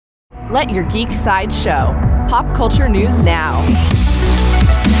Let your geek side show. Pop culture news now.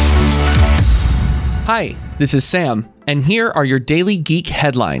 Hi, this is Sam, and here are your daily geek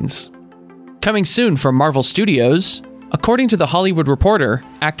headlines. Coming soon from Marvel Studios, according to The Hollywood Reporter,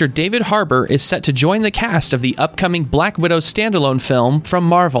 actor David Harbour is set to join the cast of the upcoming Black Widow standalone film from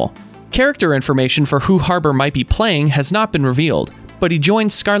Marvel. Character information for who Harbour might be playing has not been revealed, but he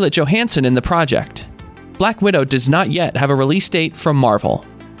joins Scarlett Johansson in the project. Black Widow does not yet have a release date from Marvel.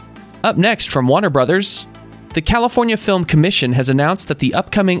 Up next from Warner Brothers, the California Film Commission has announced that the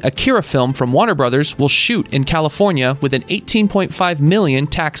upcoming Akira film from Warner Brothers will shoot in California with an $18.5 million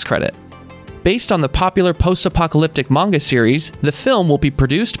tax credit. Based on the popular post-apocalyptic manga series, the film will be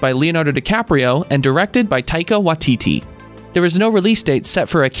produced by Leonardo DiCaprio and directed by Taika Waititi. There is no release date set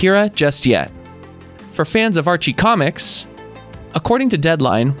for Akira just yet. For fans of Archie Comics, according to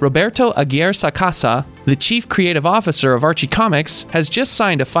Deadline, Roberto Aguirre Sacasa, the chief creative officer of Archie Comics, has just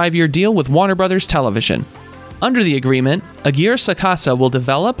signed a 5-year deal with Warner Brothers Television. Under the agreement, Aguirre Sacasa will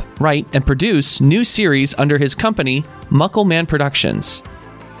develop, write, and produce new series under his company, Muckleman Productions.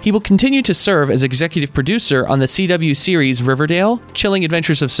 He will continue to serve as executive producer on the CW series Riverdale, Chilling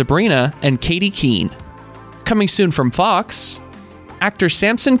Adventures of Sabrina, and Katie Keene. Coming soon from Fox, actor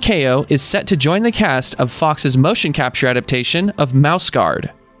Samson Kayo is set to join the cast of Fox's motion capture adaptation of Mouse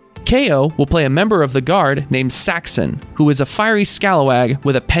Guard. Kayo will play a member of the Guard named Saxon, who is a fiery scalawag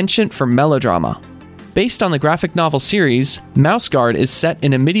with a penchant for melodrama. Based on the graphic novel series, Mouse Guard is set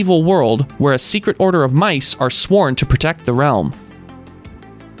in a medieval world where a secret order of mice are sworn to protect the realm.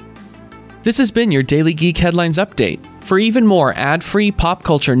 This has been your Daily Geek Headlines Update. For even more ad-free pop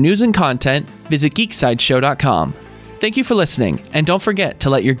culture news and content, visit geeksideshow.com. Thank you for listening, and don't forget to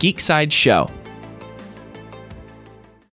let your geek side show.